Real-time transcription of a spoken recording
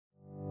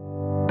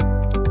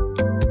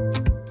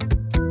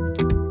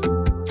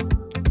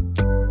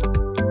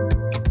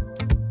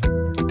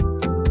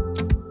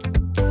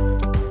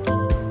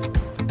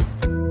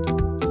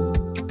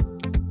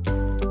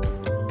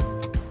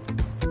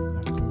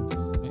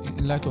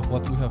in light of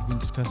what we have been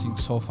discussing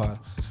so far,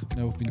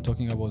 we've been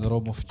talking about the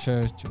role of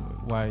church,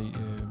 why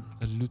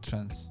the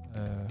Lutherans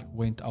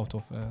went out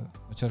of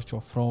the Church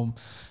of Rome,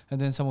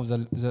 and then some of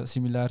the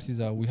similarities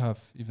that we have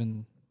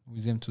even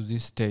with them to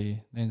this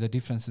day, and the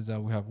differences that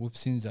we've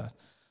seen that.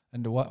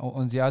 And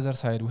on the other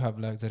side, we have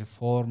like the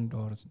Reformed,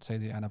 or say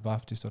the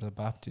Anabaptists or the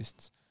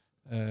Baptists.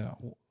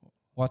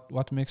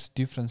 What makes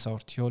difference our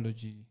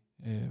theology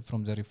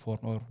from the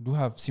Reformed, or do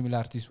have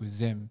similarities with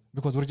them?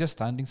 Because we're just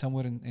standing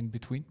somewhere in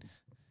between,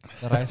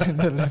 the right and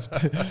the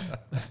left.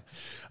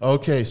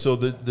 Okay, so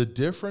the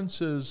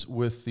differences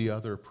with the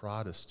other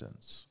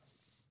Protestants,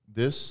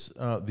 these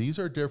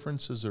are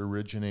differences that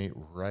originate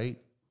right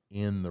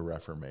in the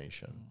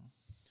Reformation.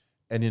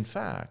 And in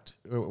fact,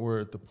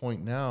 we're at the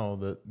point now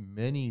that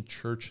many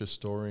church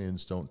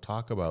historians don't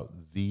talk about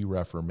the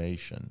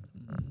Reformation,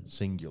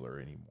 singular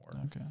anymore,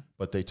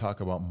 but they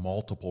talk about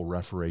multiple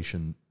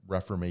Reformation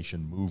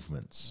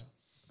movements.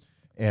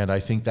 And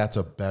I think that's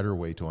a better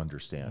way to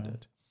understand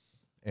it.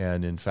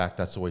 And in fact,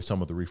 that's the way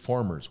some of the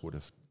reformers would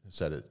have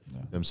said it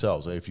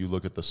themselves. If you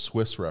look at the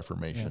Swiss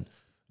Reformation,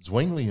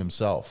 Zwingli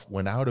himself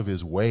went out of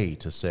his way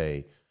to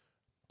say,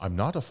 I'm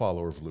not a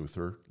follower of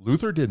Luther.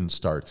 Luther didn't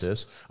start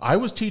this. I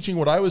was teaching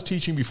what I was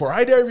teaching before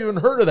I'd ever even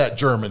heard of that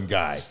German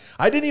guy.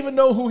 I didn't even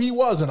know who he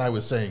was, and I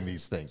was saying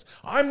these things.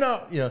 I'm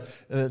not,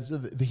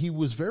 he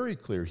was very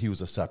clear he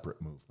was a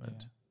separate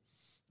movement.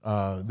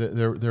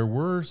 There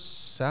were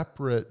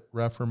separate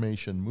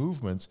Reformation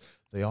movements.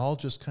 They all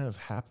just kind of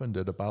happened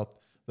at about,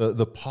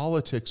 the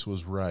politics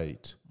was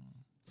right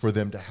for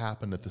them to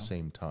happen at the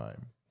same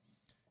time.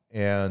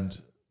 And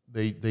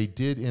they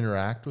did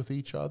interact with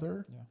each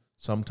other.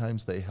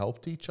 Sometimes they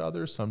helped each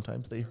other.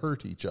 Sometimes they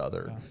hurt each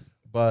other.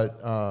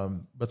 But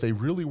they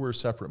really were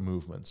separate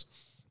movements.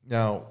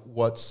 Now,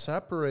 what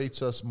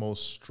separates us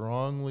most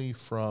strongly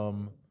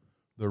from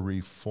the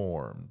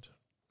Reformed,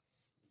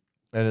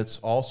 and it's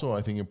also,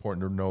 I think,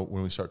 important to note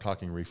when we start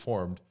talking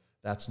Reformed,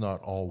 that's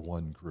not all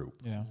one group.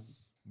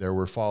 There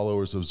were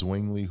followers of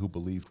Zwingli who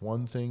believed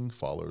one thing,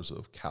 followers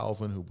of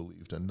Calvin who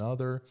believed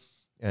another.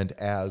 And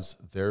as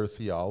their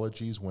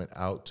theologies went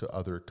out to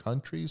other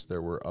countries,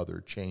 there were other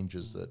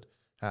changes that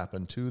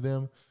happened to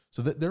them.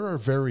 So that there are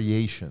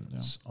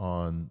variations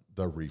on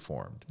the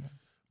Reformed.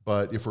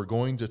 But if we're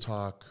going to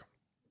talk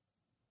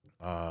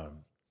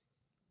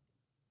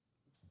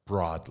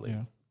broadly,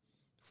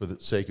 for the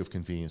sake of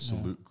convenience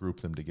to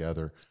group them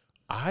together,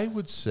 I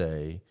would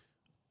say,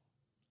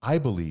 I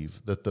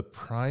believe that the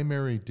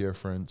primary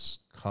difference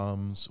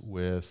comes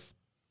with,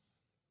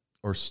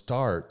 or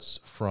starts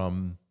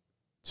from,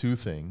 two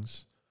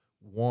things.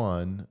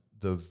 One,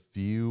 the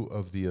view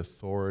of the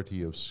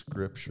authority of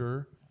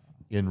Scripture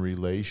in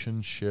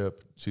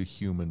relationship to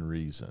human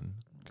reason.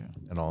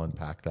 And I'll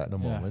unpack that in a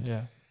moment.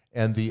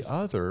 And the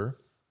other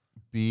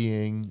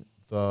being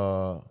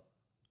the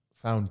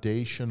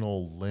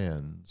foundational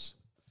lens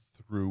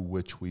through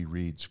which we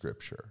read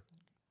Scripture.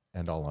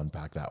 And I'll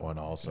unpack that one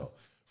also.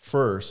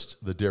 First,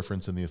 the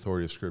difference in the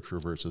authority of Scripture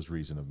versus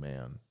reason of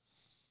man.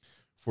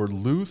 For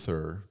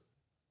Luther,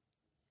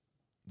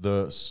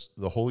 the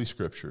Holy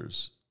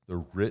Scriptures, the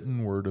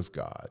written Word of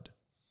God,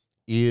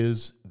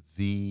 is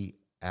the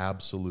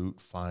absolute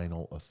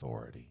final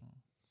authority.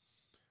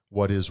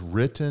 What is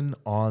written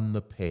on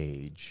the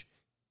page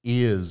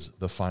is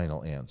the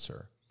final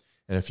answer.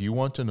 And if you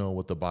want to know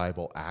what the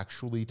Bible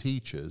actually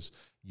teaches,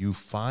 you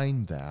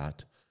find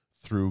that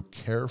through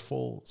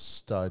careful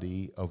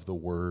study of the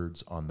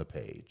words on the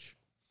page.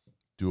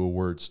 Do a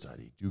word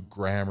study, do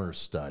grammar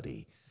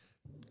study,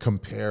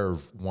 compare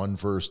one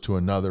verse to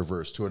another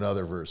verse to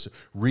another verse.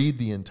 Read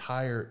the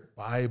entire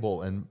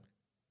Bible and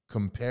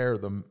compare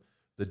the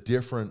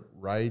different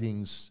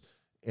writings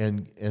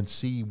and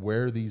see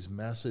where these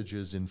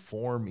messages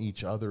inform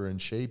each other and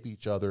shape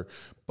each other.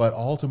 But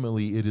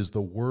ultimately, it is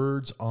the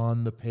words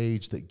on the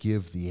page that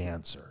give the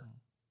answer.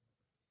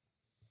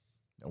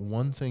 And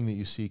one thing that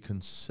you see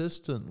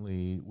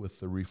consistently with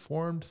the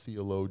Reformed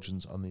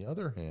theologians, on the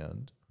other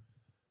hand,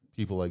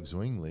 people like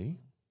Zwingli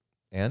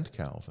and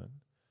Calvin,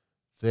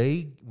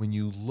 when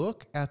you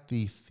look at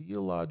the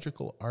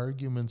theological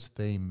arguments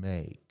they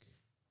make,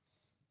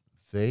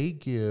 they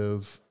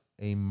give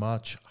a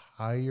much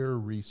higher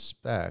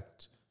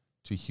respect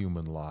to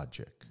human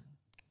logic.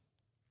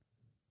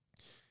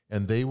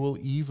 And they will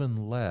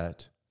even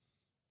let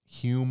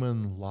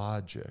human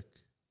logic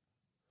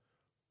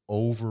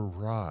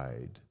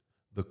override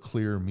the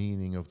clear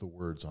meaning of the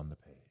words on the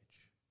page.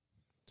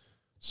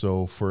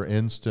 So, for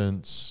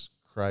instance,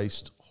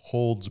 Christ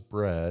holds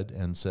bread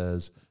and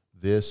says,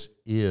 "This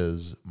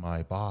is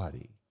my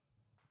body."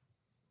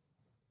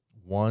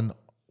 One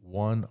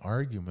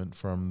argument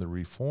from the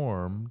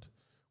Reformed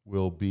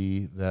will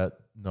be that,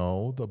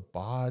 no, the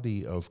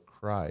body of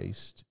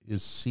Christ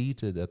is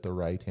seated at the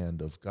right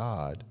hand of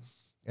God,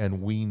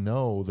 and we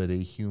know that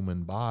a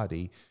human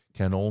body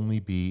can only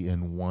be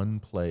in one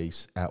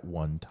place at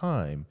one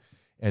time.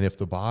 And if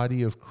the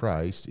body of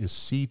Christ is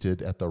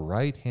seated at the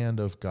right hand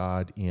of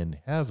God in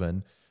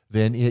heaven,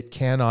 then it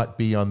cannot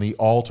be on the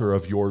altar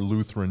of your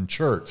Lutheran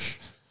church.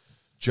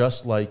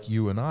 just like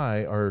you and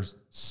I are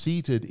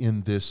seated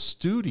in this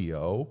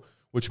studio,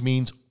 which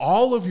means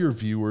all of your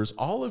viewers,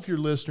 all of your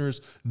listeners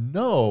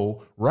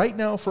know right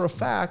now for a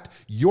fact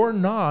you're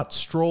not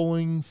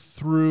strolling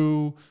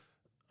through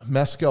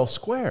Mescal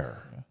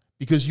Square,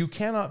 because you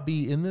cannot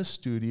be in this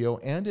studio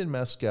and in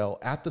Mescal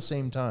at the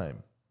same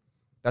time.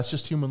 That's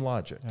just human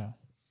logic. Yeah.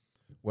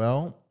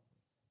 Well,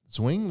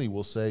 Zwingli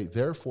will say,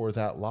 therefore,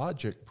 that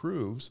logic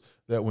proves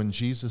that when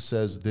Jesus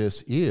says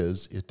this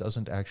is, it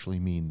doesn't actually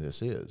mean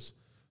this is.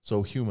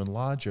 So human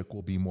logic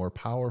will be more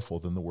powerful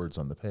than the words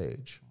on the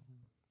page.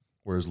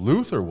 Whereas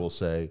Luther will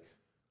say,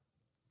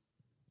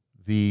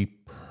 the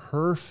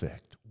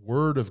perfect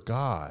Word of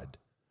God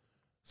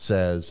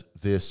says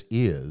this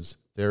is,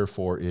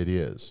 therefore it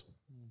is.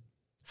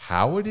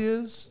 How it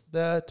is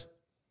that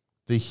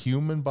the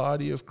human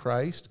body of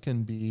Christ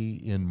can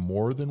be in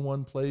more than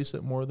one place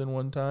at more than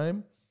one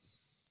time,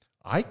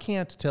 I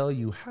can't tell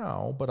you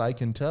how, but I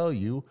can tell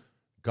you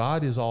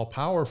God is all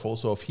powerful,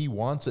 so if he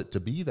wants it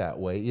to be that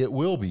way, it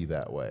will be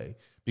that way,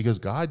 because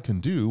God can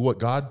do what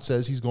God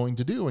says he's going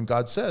to do, and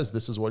God says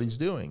this is what he's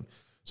doing.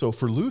 So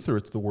for Luther,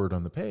 it's the word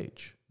on the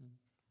page.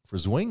 For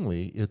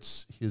Zwingli,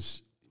 it's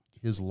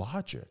his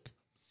logic.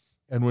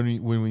 And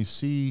when we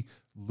see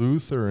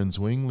Luther and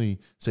Zwingli,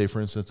 say,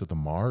 for instance, at the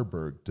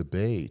Marburg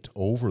debate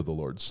over the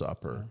Lord's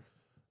Supper,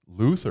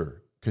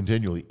 Luther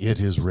continually,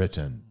 it is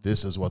written,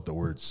 this is what the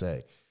words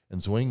say.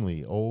 And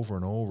Zwingli over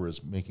and over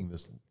is making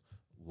this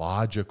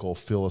logical,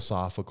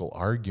 philosophical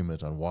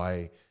argument on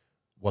why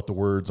what the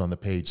words on the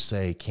page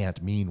say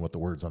can't mean what the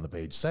words on the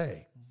page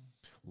say.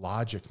 Mm-hmm.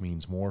 Logic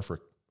means more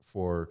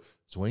for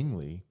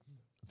Zwingli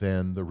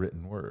than the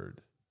written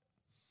word.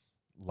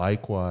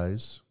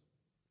 Likewise,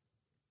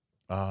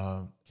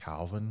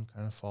 Calvin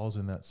kind of falls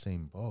in that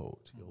same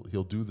boat.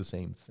 He'll do the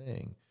same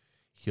thing.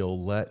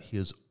 He'll let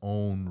his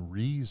own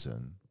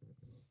reason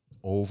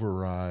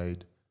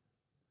override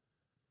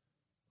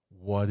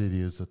what it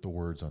is that the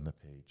words on the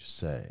page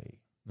say.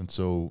 And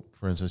so,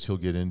 for instance, he'll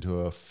get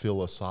into a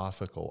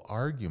philosophical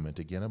argument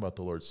again about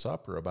the Lord's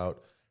Supper,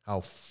 about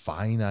how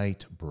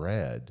finite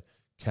bread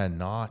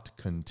cannot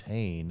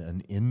contain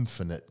an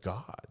infinite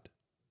God.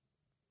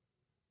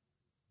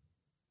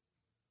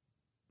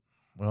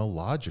 Well,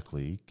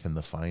 logically, can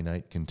the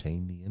finite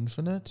contain the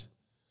infinite?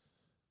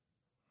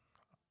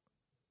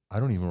 I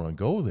don't even want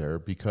to go there,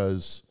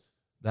 because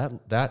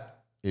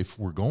that if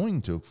we're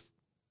going to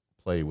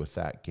play with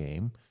that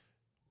game,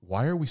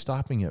 why are we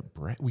stopping at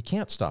bread? We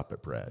can't stop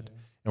at bread.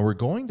 And we're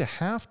going to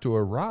have to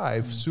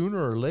arrive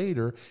sooner or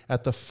later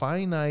at the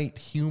finite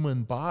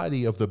human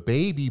body of the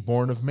baby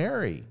born of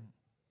Mary.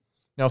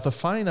 Now, if the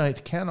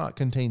finite cannot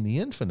contain the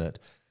infinite,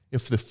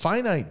 if the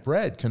finite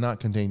bread cannot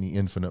contain the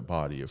infinite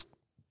body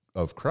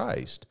of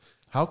Christ,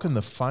 how can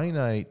the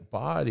finite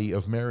body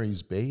of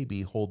Mary's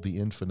baby hold the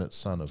infinite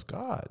Son of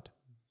God?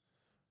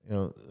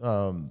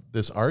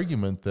 This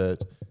argument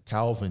that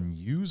Calvin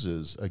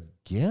uses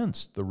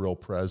against the real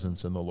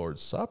presence in the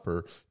Lord's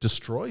Supper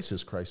destroys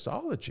his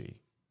Christology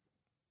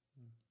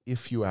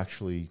if you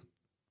actually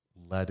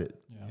let it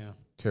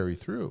carry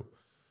through.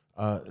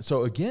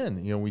 So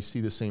again, we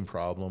see the same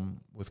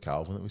problem with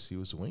Calvin that we see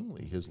with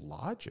Zwingli. His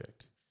logic,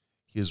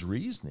 his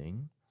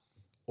reasoning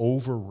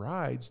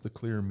overrides the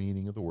clear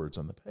meaning of the words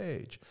on the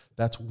page.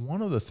 That's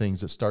one of the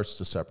things that starts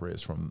to separate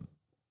us from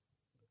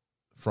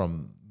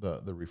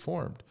the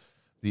Reformed.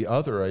 The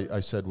other, I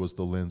said, was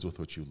the lens with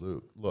which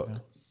you look. Yeah.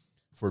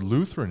 For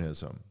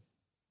Lutheranism,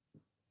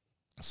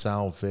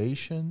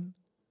 salvation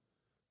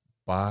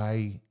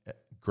by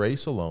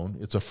grace alone,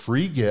 it's a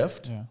free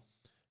gift,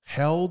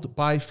 held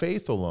by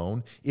faith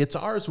alone. It's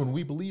ours when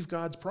we believe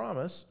God's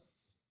promise.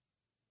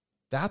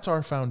 That's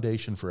our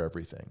foundation for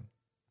everything.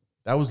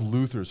 That was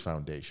Luther's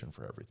foundation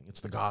for everything.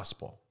 It's the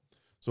gospel.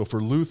 So for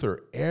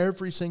Luther,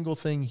 every single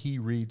thing he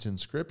reads in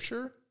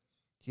Scripture,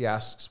 he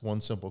asks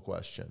one simple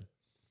question: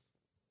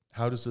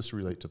 how does this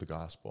relate to the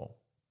gospel?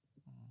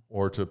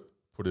 Or to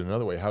put it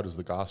another way, how does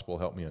the gospel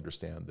help me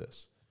understand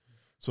this?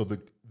 So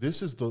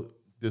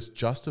this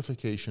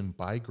justification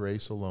by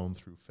grace alone,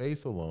 through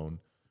faith alone,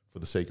 for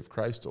the sake of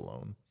Christ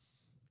alone,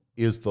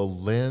 is the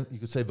lens, you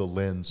could say the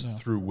lens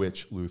through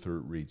which Luther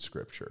reads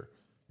Scripture.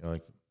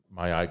 Like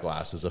my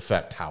eyeglasses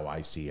affect how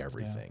I see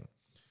everything.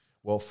 Yeah.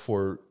 Well,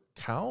 for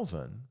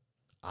Calvin,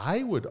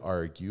 I would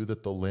argue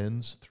that the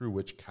lens through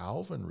which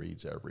Calvin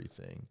reads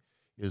everything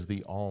is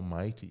the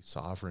almighty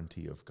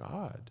sovereignty of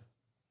God.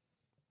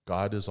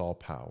 God is all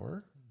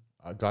power.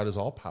 God is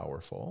all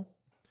powerful.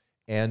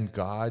 And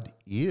God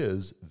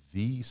is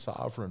the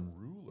sovereign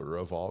ruler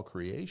of all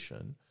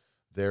creation.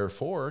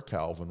 Therefore,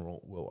 Calvin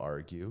will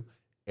argue,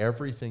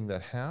 everything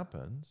that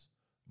happens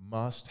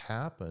must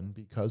happen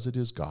because it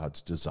is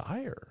God's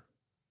desire.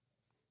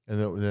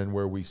 And then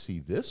where we see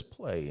this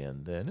play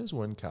in then is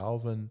when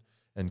Calvin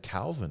and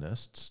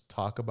Calvinists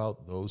talk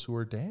about those who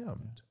are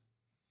damned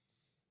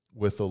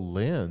with a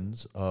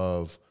lens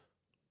of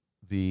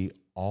the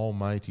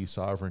almighty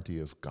sovereignty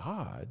of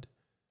God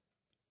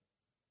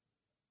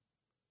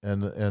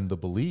and the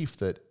belief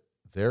that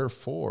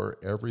therefore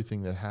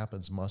everything that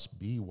happens must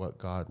be what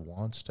God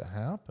wants to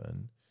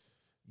happen.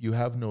 you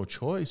have no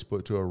choice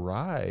but to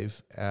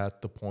arrive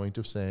at the point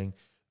of saying,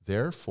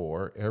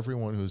 therefore,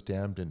 everyone who's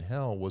damned in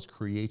hell was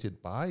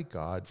created by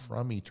God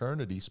from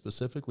eternity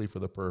specifically for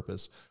the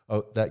purpose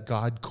that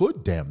God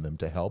could damn them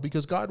to hell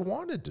because God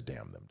wanted to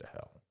damn them to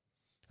hell.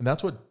 And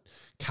that's what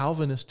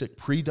Calvinistic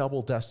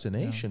pre-double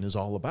destination is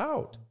all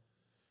about.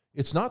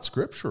 It's not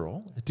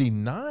scriptural. It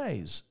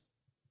denies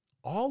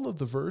all of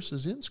the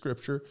verses in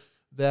Scripture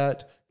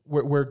that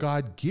where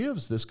God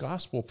gives this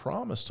gospel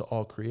promise to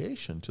all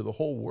creation, to the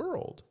whole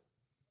world.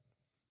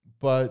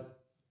 But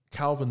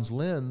Calvin's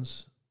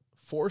lens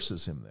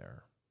forces him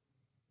there.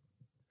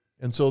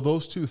 And so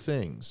those two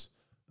things,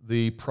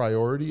 the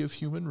priority of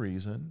human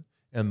reason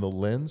and the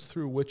lens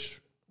through which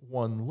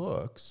one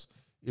looks,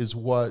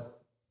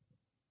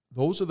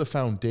 those are the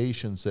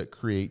foundations that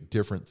create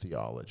different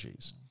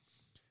theologies.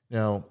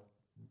 Now,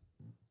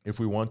 if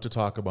we want to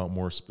talk about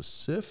more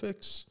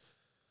specifics,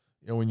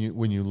 when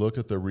you look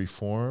at the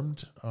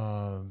Reformed,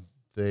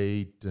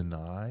 they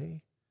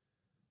deny,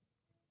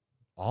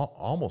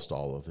 almost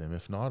all of them,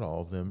 if not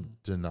all of them,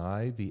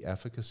 deny the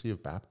efficacy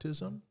of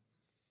baptism.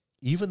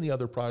 Even the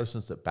other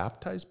Protestants that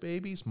baptize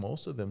babies,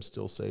 most of them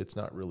still say it's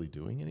not really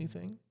doing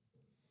anything.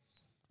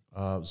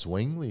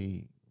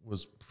 Zwingli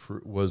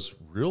was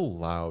real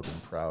loud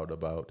and proud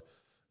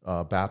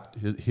about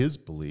his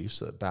beliefs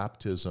that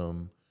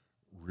baptism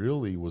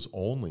really was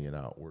only an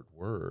outward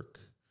work.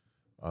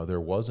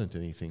 There wasn't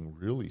anything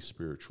really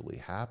spiritually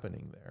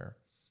happening there.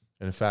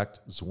 And in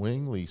fact,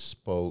 Zwingli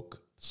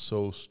spoke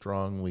so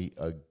strongly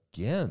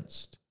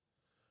against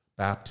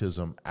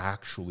baptism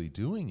actually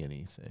doing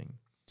anything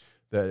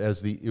that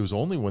it was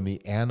only when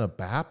the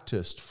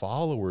Anabaptist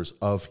followers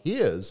of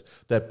his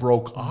that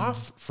broke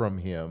off from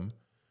him,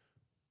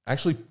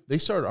 actually they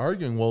started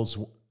arguing,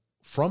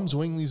 from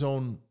Zwingli's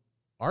own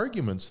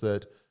arguments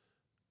that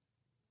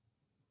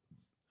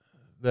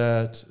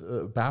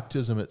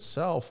baptism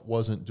itself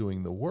wasn't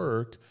doing the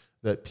work,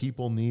 that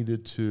people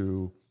needed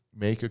to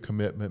make a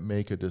commitment,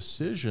 make a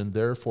decision,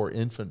 therefore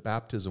infant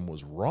baptism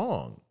was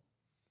wrong.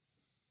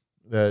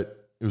 That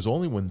it was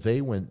only when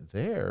they went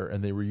there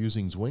and they were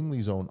using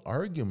Zwingli's own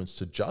arguments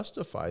to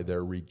justify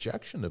their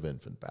rejection of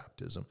infant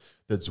baptism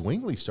that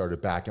Zwingli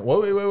started backing.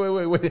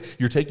 Wait,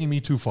 you're taking me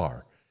too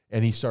far.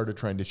 And he started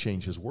trying to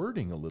change his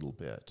wording a little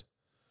bit.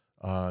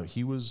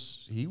 He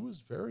was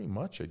very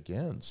much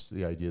against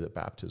the idea that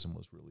baptism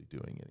was really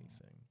doing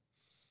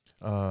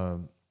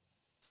anything.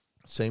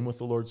 Same with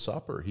the Lord's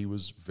Supper. He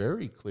was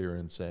very clear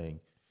in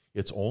saying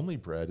it's only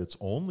bread, it's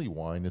only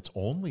wine, it's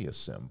only a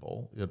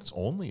symbol, it's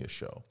only a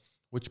show.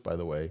 Which, by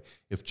the way,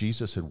 if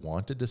Jesus had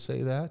wanted to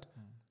say that,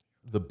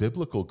 the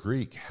biblical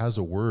Greek has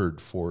a word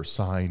for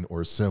sign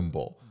or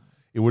symbol.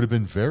 It would have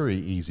been very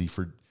easy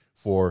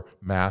for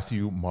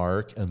Matthew,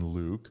 Mark, and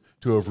Luke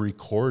to have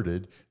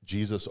recorded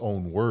Jesus'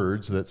 own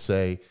words that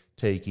say,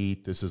 take,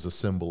 eat, this is a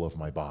symbol of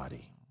my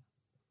body.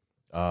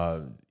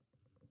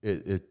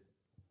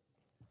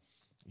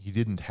 He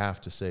didn't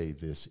have to say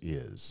this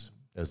is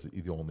as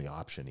the only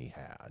option he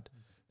had.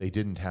 They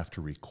didn't have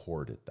to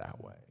record it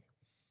that way.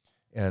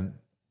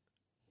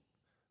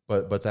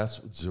 But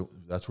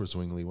that's where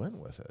Zwingli went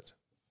with it.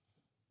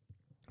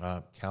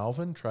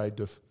 Calvin tried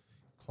to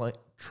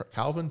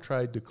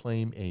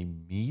claim a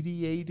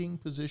mediating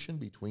position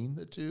between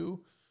the two,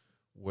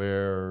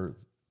 where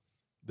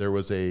there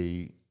was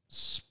a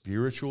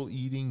spiritual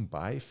eating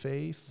by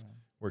faith,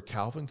 where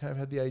Calvin kind of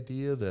had the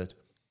idea that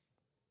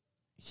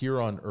here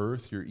on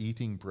earth you're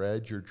eating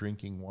bread, you're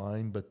drinking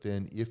wine, but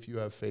then if you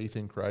have faith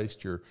in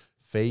Christ, your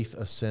faith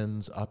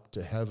ascends up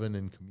to heaven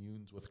and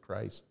communes with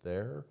Christ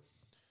there.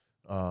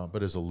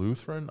 But as a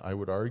Lutheran, I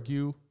would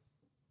argue,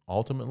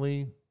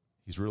 ultimately,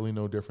 he's really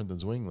no different than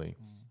Zwingli.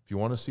 If you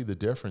want to see the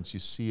difference, you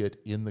see it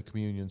in the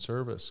communion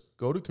service.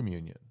 Go to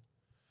communion.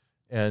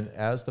 And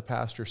as the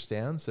pastor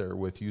stands there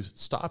with you,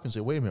 stop and say,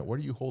 wait a minute, what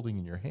are you holding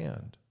in your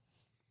hand?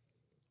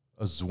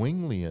 A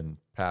Zwinglian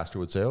pastor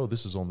would say, oh,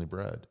 this is only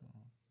bread.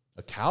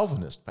 A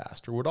Calvinist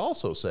pastor would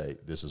also say,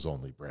 this is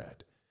only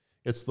bread.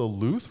 It's the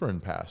Lutheran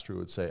pastor who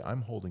would say,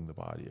 I'm holding the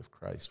body of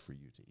Christ for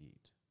you to eat.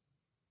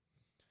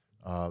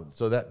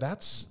 So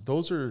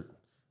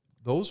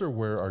those are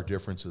where our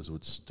differences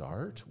would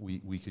start.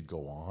 We could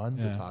go on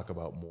to talk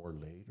about more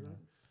later.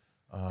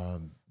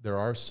 There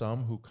are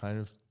some who kind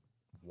of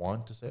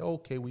want to say,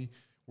 okay,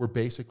 we're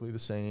basically the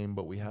same,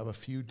 but we have a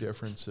few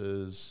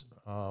differences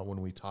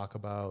when we talk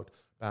about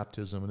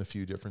baptism and a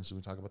few differences when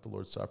we talk about the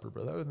Lord's Supper.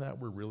 But other than that,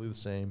 we're really the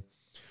same.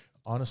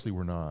 Honestly,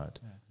 we're not.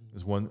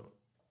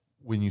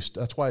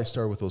 That's why I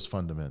start with those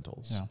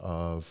fundamentals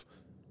of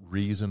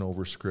reason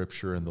over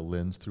Scripture and the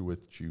lens through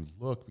which you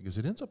look, because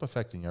it ends up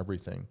affecting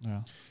everything.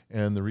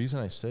 And the reason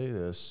I say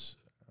this,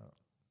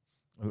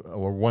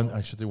 one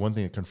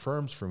thing that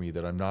confirms for me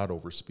that I'm not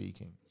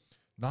overspeaking.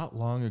 Not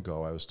long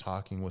ago, I was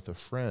talking with a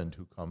friend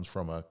who comes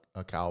from a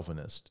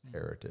Calvinist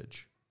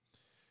heritage,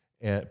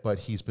 but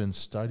he's been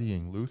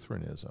studying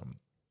Lutheranism.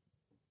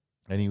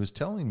 And he was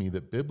telling me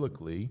that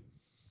biblically,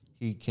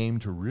 he came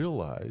to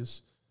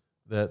realize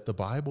that the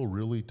Bible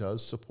really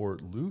does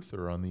support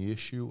Luther on the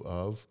issue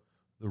of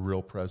the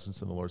real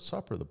presence in the Lord's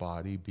Supper, the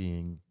body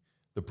being,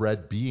 the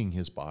bread being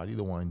his body,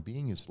 the wine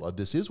being his blood.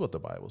 This is what the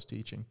Bible's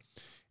teaching.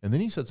 And then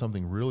he said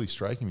something really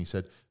striking. He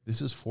said,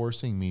 this is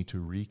forcing me to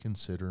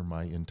reconsider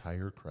my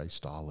entire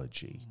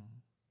Christology.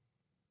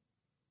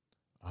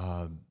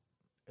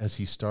 As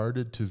he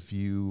started to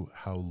view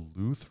how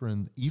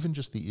Lutheran, even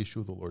just the issue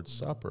of the Lord's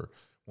Supper,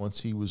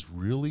 once he was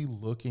really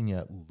looking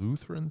at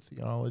Lutheran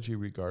theology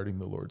regarding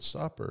the Lord's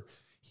Supper,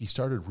 he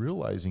started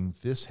realizing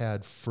this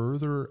had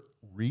further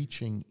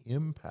reaching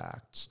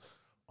impacts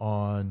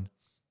on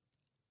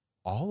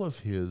all of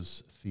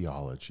his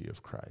theology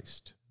of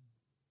Christ,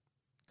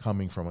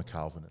 coming from a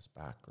Calvinist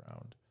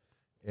background.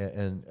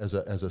 And as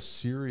a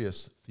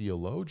serious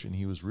theologian,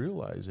 he was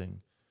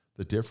realizing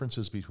the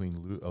differences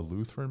between a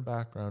Lutheran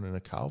background and a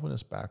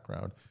Calvinist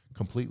background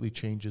completely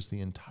changes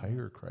the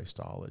entire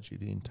Christology,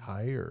 the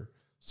entire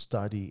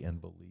study and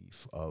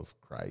belief of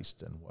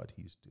Christ and what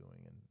he's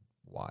doing and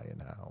why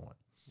and how.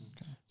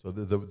 Okay. So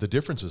the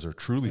differences are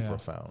truly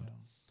profound.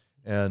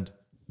 And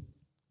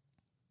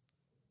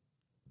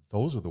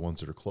those are the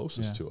ones that are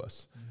closest to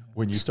us.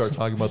 When you start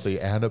talking about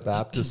the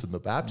Anabaptists and the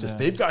Baptists,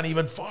 they've gone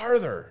even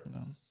farther.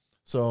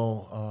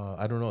 So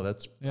I don't know. I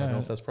don't know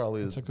if that's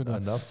probably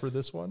enough for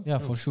this one. Yeah,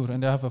 for sure.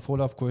 And I have a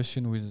follow-up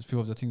question with a few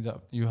of the things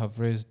that you have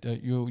raised.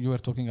 You were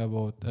talking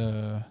about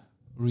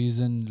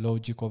reason,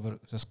 logic over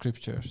the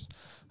scriptures.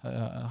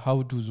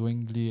 How do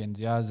Zwingli and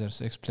the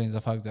others explain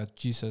the fact that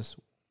Jesus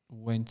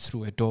went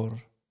through a door?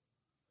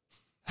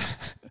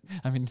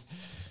 I mean,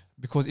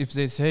 because if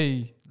they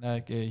say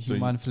like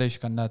human flesh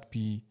cannot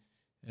be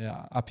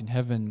up in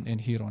heaven and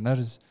here on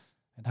earth,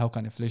 and how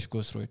can a flesh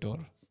go through a door?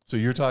 So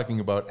you're talking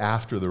about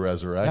after the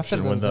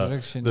resurrection, when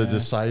the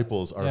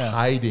disciples are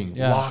hiding,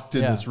 locked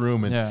in this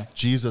room, and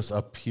Jesus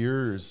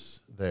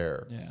appears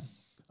there.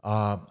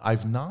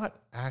 I've not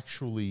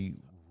actually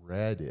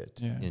read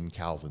it in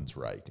Calvin's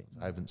writings.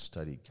 I haven't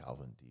studied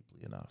Calvin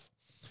deeply enough.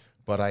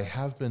 But I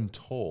have been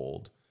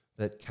told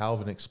that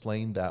Calvin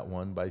explained that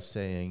one by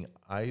saying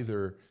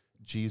either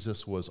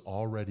Jesus was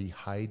already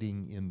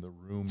hiding in the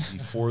room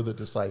before the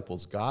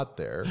disciples got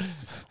there,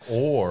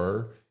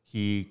 or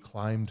he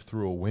climbed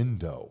through a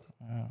window.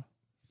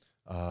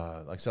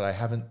 Like I said, I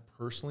haven't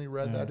personally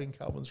read that in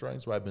Calvin's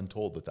writings, but I've been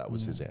told that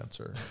was his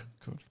answer.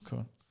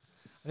 Cool.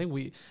 I think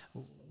we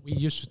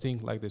used to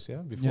think like this,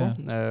 before.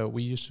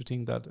 We used to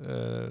think that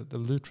the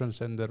Lutherans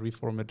and the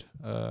Reformed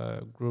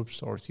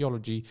groups or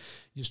theology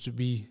used to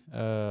be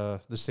the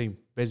same,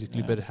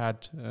 basically, but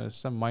had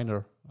some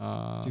minor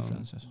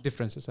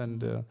differences.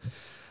 And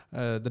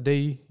the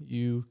day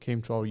you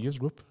came to our youth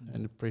group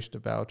and preached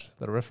about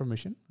the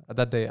Reformation, at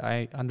that day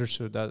I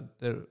understood that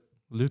the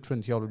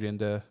Lutheran theology and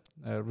the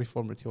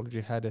Reformed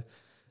theology had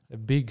a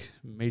big,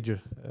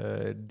 major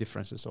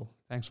differences. So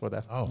thanks for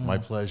that. Oh, my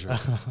pleasure.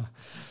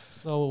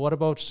 So what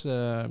about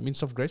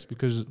means of grace?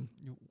 Because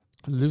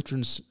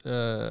Lutherans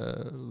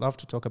love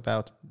to talk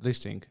about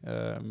this thing,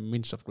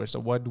 means of grace. So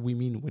what do we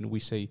mean when we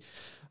say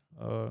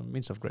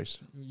means of grace?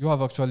 You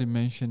have actually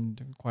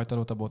mentioned quite a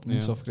lot about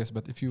means of grace,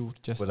 but if you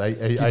just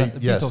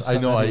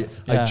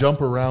I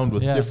jump around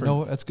with different.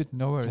 No, that's good.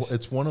 No worries.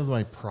 It's one of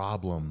my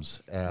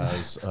problems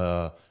as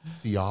a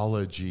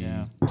theology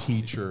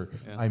teacher.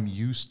 I'm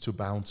used to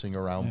bouncing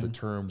around the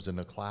terms in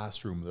a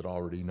classroom that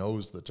already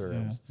knows the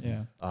terms.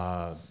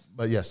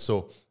 But yes,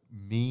 so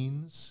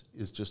means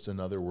is just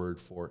another word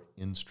for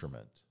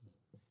instrument,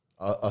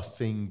 a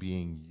thing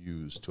being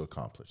used to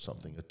accomplish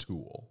something, a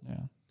tool.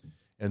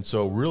 And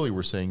so really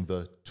we're saying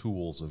the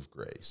tools of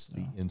grace,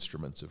 the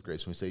instruments of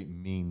grace. When we say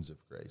means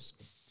of grace.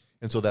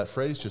 And so that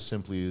phrase just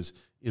simply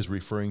is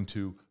referring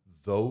to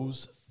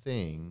those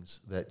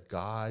things that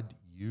God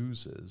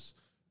uses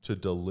to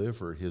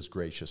deliver his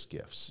gracious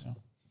gifts.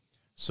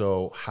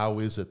 So how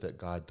is it that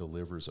God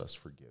delivers us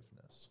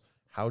forgiveness?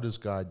 How does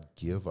God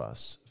give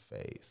us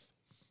faith?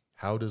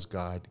 How does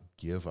God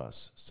give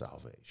us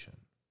salvation?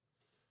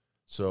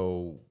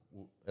 So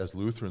as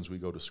Lutherans, we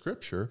go to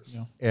Scripture,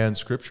 and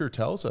Scripture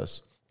tells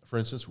us, for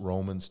instance,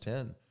 Romans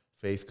 10,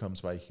 faith comes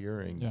by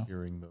hearing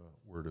the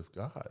Word of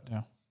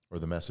God, or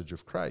the message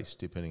of Christ,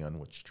 depending on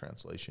which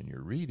translation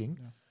you're reading.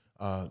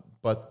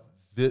 But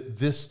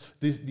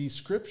these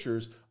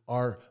Scriptures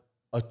are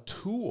a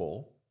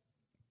tool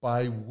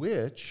by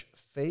which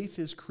faith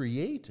is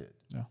created.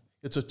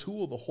 It's a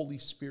tool the Holy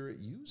Spirit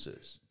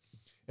uses.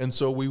 And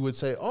so we would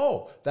say,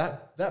 oh,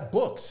 that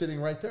book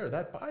sitting right there,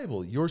 that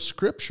Bible, your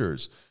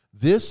Scriptures,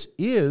 this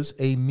is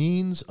a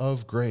means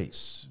of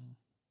grace.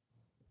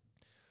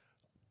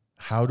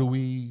 How do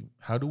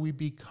we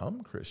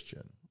become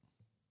Christian?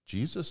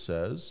 Jesus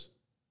says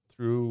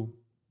through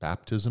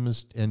baptism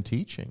and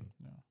teaching.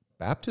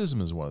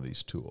 Baptism is one of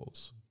these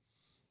tools.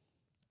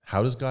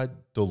 How does God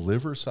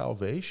deliver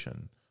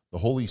salvation? The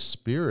Holy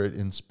Spirit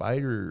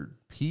inspired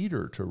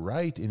Peter to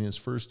write in his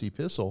first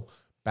epistle,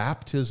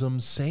 baptism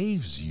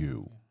saves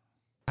you.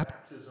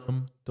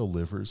 Baptism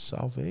delivers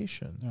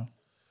salvation.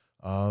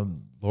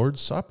 Lord's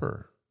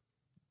Supper.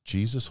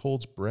 Jesus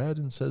holds bread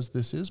and says,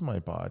 this is my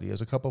body.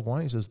 As a cup of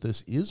wine, he says,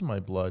 this is my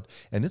blood,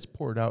 and it's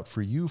poured out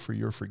for you for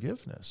your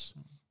forgiveness.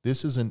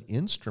 This is an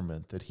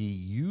instrument that he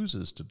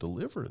uses to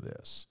deliver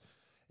this.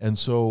 And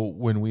so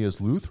when we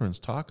as Lutherans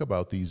talk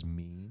about these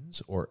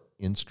means or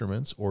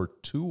instruments or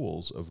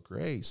tools of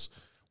grace,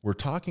 we're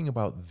talking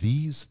about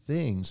these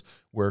things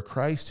where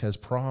Christ has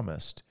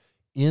promised,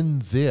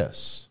 in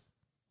this,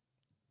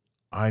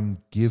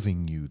 I'm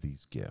giving you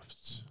these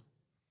gifts.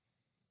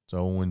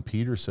 So when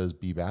Peter says,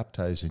 be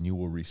baptized and you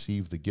will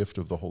receive the gift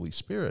of the Holy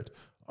Spirit,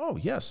 oh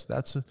yes,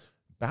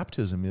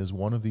 baptism is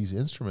one of these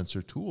instruments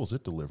or tools.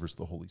 It delivers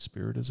the Holy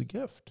Spirit as a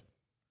gift.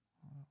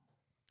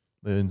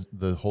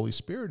 The Holy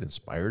Spirit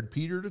inspired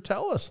Peter to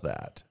tell us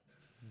that.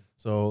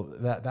 So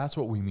that's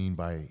what we mean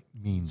by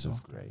means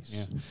of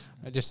grace.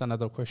 Yeah. Just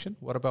another question.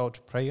 What about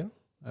prayer?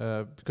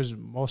 Because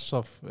most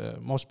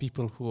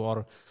people who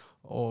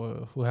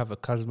have a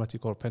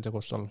charismatic or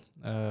Pentecostal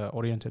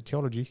oriented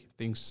theology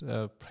thinks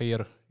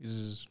prayer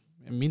is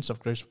a means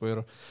of grace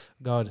where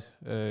God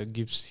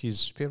gives His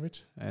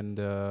Spirit and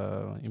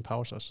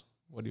empowers us.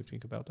 What do you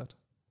think about that?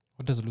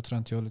 What does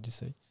Lutheran theology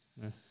say?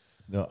 Yeah.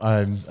 No,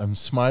 I'm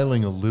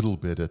smiling a little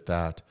bit at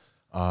that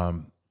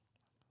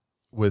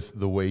with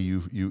the way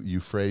you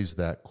phrased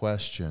that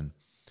question,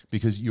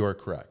 because you are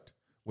correct.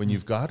 When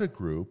you've got a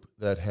group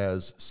that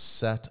has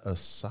set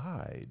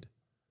aside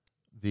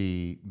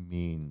the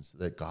means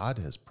that God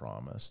has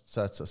promised,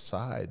 sets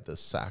aside the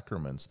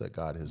sacraments that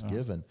God has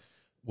given,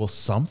 well,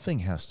 something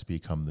has to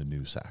become the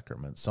new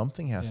sacrament.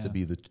 Something has to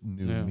be the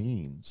new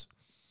means.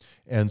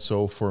 And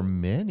so for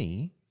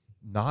many,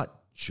 not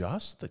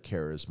just the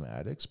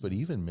charismatics, but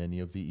even many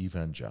of the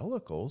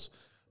evangelicals,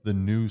 the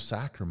new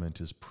sacrament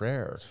is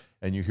prayer.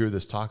 And you hear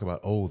this talk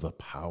about, the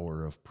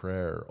power of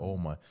prayer. Oh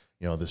my,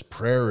 this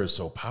prayer is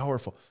so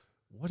powerful.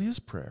 What is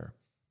prayer?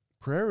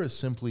 Prayer is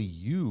simply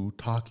you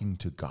talking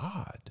to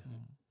God.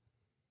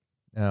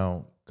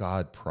 Now,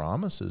 God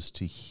promises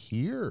to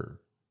hear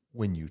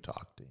when you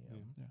talk to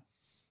Him.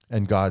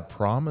 And God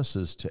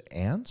promises to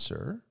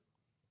answer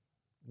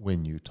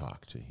when you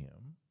talk to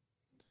Him.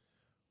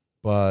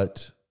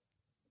 But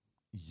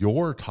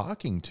your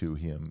talking to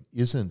Him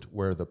isn't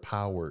where the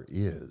power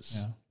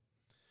is.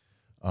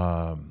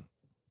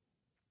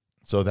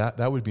 So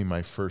that would be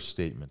my first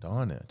statement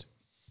on it.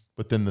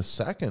 But then the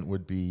second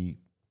would be,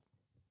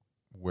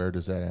 where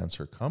does that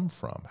answer come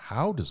from?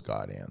 How does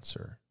God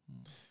answer?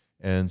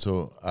 And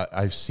so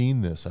I've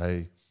seen this.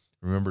 I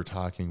remember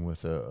talking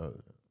with a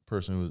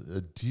person who was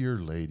a dear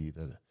lady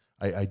that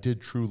I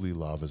did truly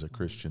love as a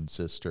Christian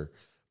sister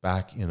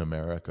back in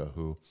America,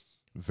 who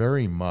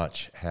very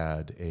much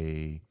had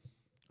she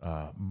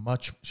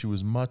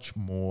was much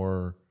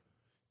more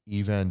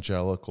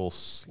evangelical,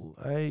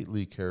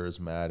 slightly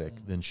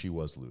charismatic than she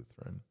was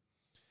Lutheran.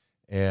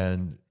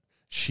 And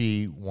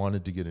she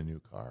wanted to get a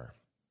new car.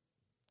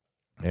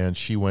 And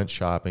she went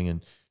shopping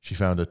and she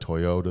found a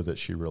Toyota that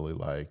she really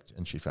liked,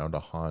 and she found a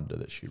Honda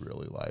that she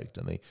really liked.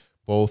 And they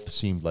both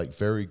seemed like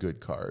very good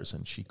cars,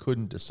 and she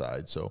couldn't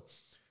decide. So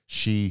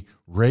she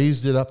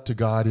raised it up to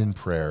God in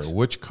prayer.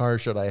 Which car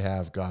should I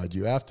have, God?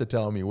 You have to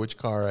tell me which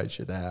car I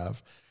should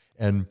have.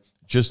 And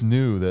just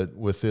knew that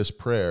with this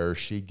prayer,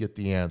 she'd get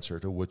the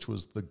answer to which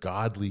was the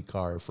godly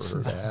car for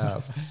her to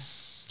have.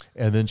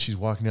 And then she's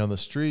walking down the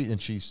street,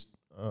 and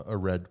a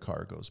red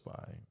car goes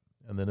by.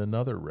 And then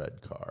another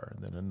red car,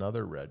 and then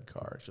another red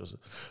car. She goes,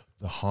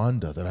 the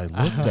Honda that I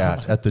looked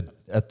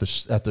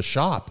at the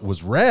shop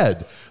was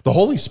red. The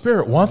Holy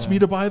Spirit wants me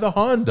to buy the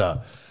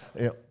Honda.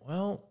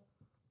 Well,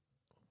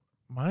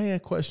 my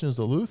question as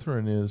a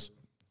Lutheran is,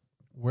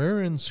 where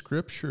in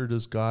Scripture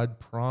does God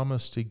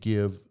promise to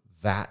give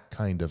that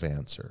kind of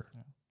answer?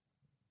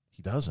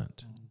 He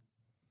doesn't.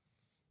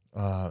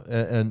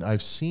 And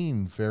I've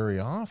seen very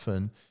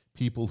often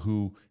people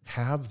who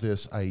have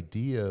this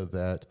idea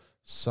that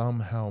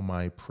somehow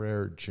my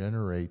prayer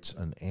generates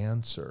an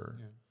answer.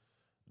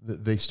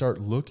 They start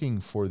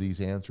looking for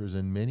these answers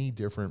in many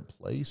different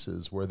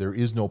places where there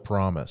is no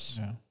promise.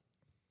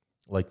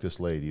 Like this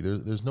lady.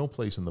 There's no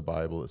place in the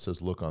Bible that says,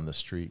 look on the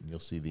street and you'll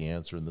see the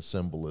answer in the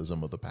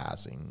symbolism of the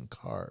passing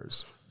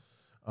cars.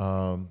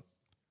 But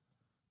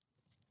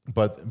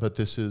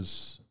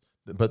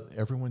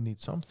everyone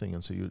needs something,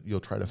 and so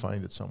you'll try to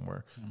find it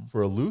somewhere.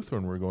 For a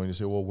Lutheran, we're going to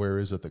say, well, where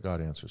is it that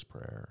God answers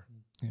prayer?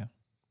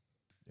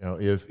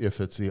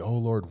 If it's oh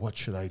Lord, what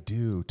should I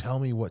do? Tell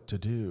me what to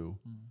do.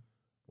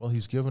 Well,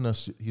 He's given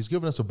us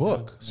a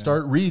book.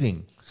 Start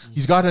reading.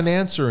 He's got an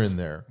answer in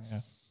there.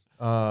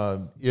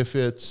 If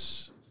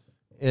it's,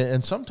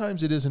 and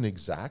sometimes it isn't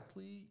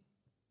exactly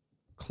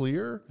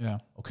clear.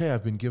 Okay,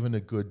 I've been given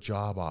a good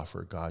job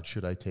offer. God,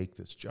 should I take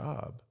this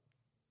job?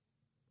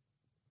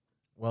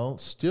 Well,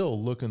 still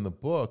look in the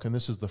book, and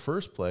this is the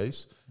first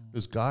place,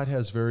 because God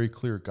has very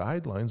clear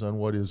guidelines on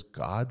what is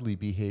godly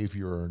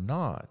behavior or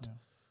not.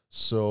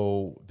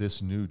 So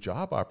this new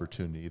job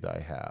opportunity that I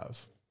have,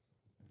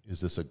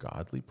 is this a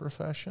godly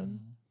profession?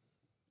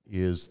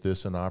 Is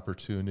this an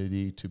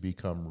opportunity to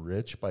become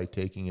rich by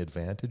taking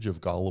advantage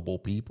of gullible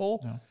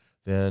people?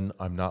 Then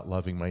I'm not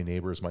loving my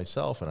neighbor as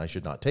myself, and I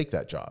should not take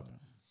that job.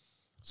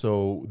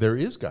 So there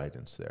is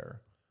guidance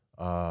there.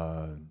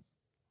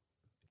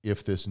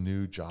 if this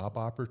new job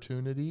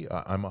opportunity,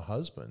 I'm a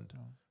husband,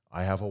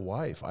 I have a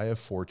wife, I have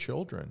 4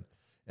 children.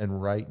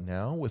 And right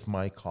now, with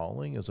my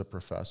calling as a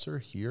professor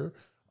here,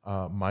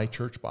 my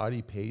church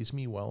body pays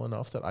me well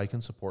enough that I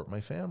can support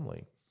my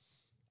family.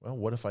 Well,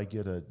 what if I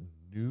get a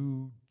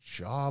new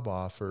job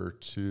offer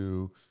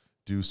to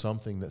do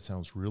something that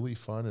sounds really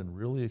fun and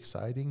really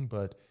exciting,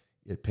 but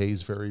it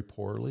pays very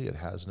poorly, it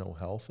has no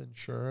health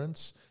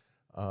insurance?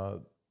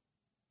 From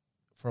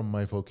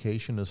my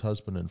vocation as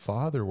husband and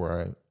father,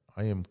 where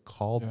I am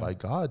called by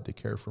God to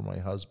care for my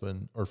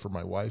husband or for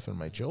my wife and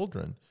my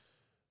children,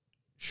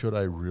 should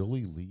I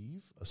really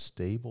leave a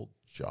stable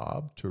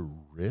job to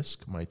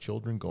risk my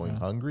children going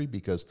hungry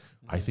because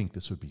I think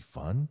this would be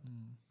fun?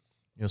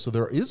 You know, so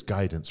there is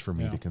guidance for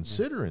me to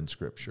consider in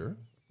Scripture.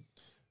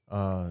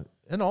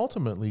 And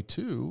ultimately,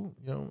 too,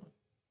 you know,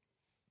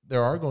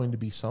 there are going to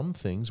be some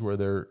things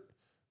where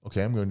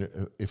I'm going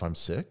to, if I'm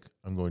sick,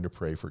 I'm going to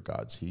pray for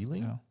God's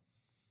healing. Yeah.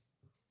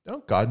 You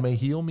know, God may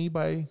heal me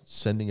by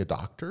sending a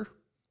doctor.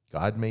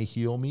 God may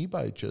heal me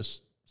by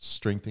just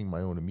strengthening my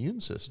own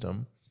immune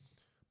system.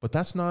 But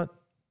it's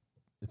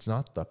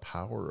not the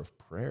power of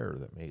prayer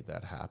that made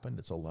that happen.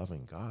 It's a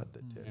loving God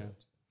that did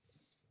it.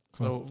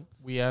 So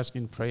we ask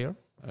in prayer,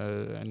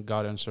 and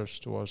God answers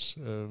to us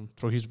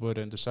through His Word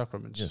and the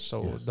sacraments.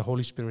 The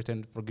Holy Spirit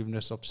and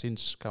forgiveness of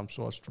sins comes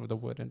to us through the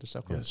Word and the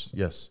sacraments.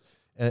 Yes.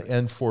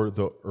 And for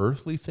the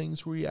earthly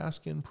things we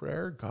ask in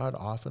prayer, God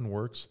often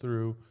works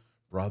through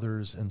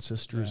brothers and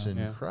sisters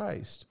in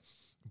Christ.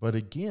 But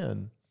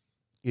again,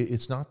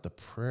 it's not the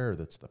prayer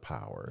that's the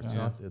power. It's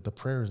not, the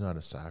prayer is not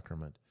a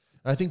sacrament.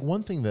 And I think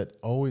one thing that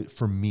always,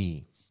 for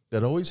me,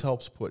 that always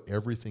helps put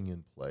everything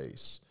in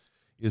place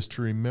is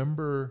to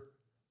remember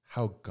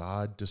how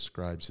God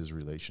describes His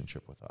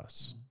relationship with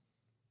us.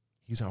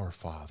 He's our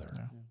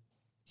Father.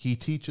 He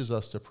teaches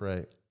us to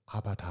pray,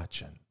 Abba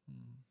Tachin.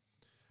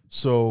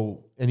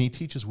 So, and He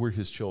teaches we're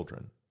His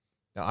children.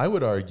 Now, I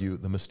would argue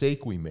the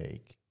mistake we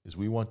make is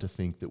we want to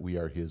think that we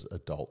are His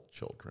adult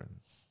children.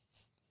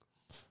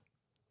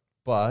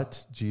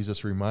 But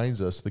Jesus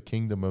reminds us the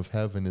kingdom of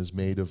heaven is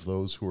made of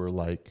those who are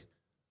like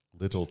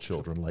little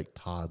children, like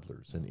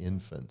toddlers and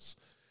infants.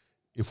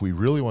 If we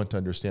really want to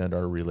understand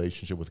our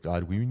relationship with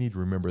God, we need to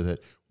remember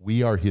that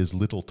we are His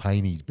little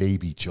tiny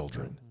baby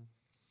children.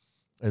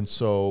 And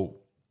so,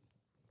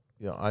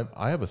 you know,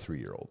 I have a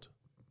 3-year-old.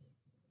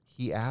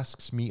 He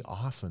asks me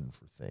often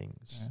for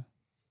things.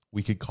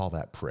 We could call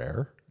that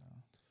prayer.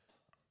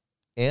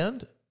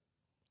 And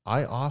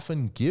I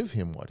often give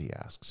him what he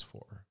asks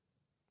for.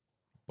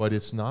 But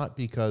it's not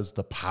because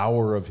the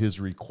power of his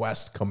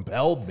request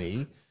compelled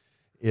me.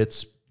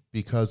 It's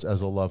because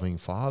as a loving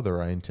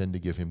father, I intend to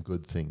give him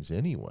good things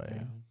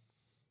anyway.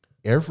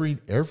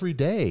 Every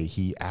day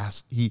he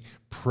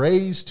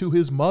prays to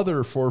his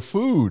mother for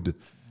food.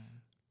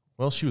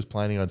 Well, she was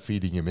planning on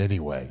feeding him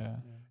anyway.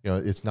 You know,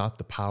 it's not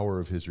the power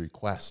of his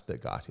request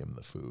that got him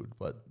the food,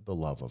 but the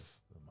love of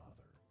the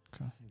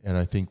mother. And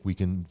I think we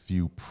can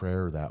view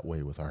prayer that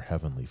way with our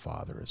Heavenly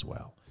Father as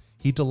well.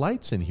 He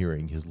delights in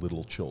hearing his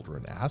little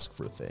children ask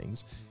for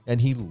things, and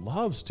he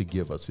loves to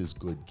give us his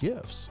good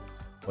gifts.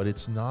 But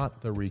it's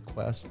not the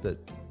request that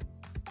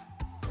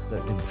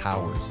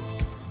empowers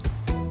it.